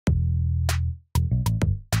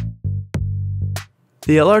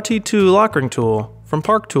The LRT-2 Lockring tool from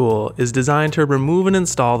Park Tool is designed to remove and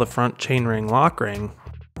install the front chainring lock ring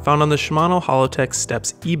found on the Shimano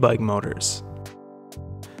STEPS e-bike motors.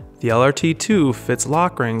 The LRT-2 fits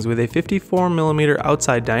lock rings with a 54mm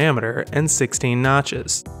outside diameter and 16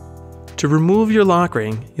 notches. To remove your lock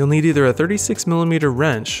ring, you'll need either a 36mm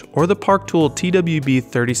wrench or the Park Tool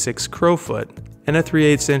TWB36 crowfoot and a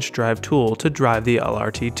 3/8 inch drive tool to drive the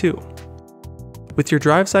LRT-2. With your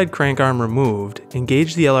drive side crank arm removed,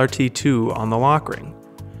 engage the LRT-2 on the lock ring.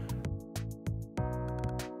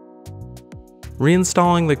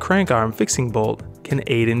 Reinstalling the crank arm fixing bolt can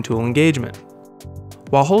aid in tool engagement.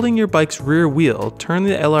 While holding your bike's rear wheel, turn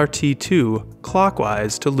the LRT-2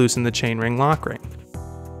 clockwise to loosen the chainring lock ring.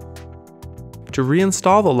 To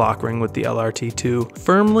reinstall the lock ring with the LRT-2,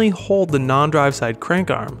 firmly hold the non-drive side crank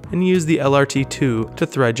arm and use the LRT-2 to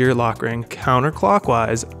thread your lock ring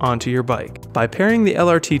counterclockwise onto your bike. By pairing the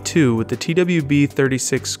LRT-2 with the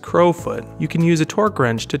TWB36 crowfoot, you can use a torque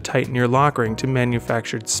wrench to tighten your lock ring to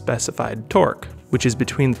manufactured specified torque, which is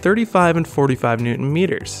between 35 and 45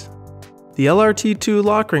 Nm. The LRT-2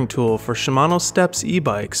 lock ring tool for Shimano STEPS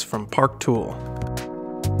e-bikes from Park Tool.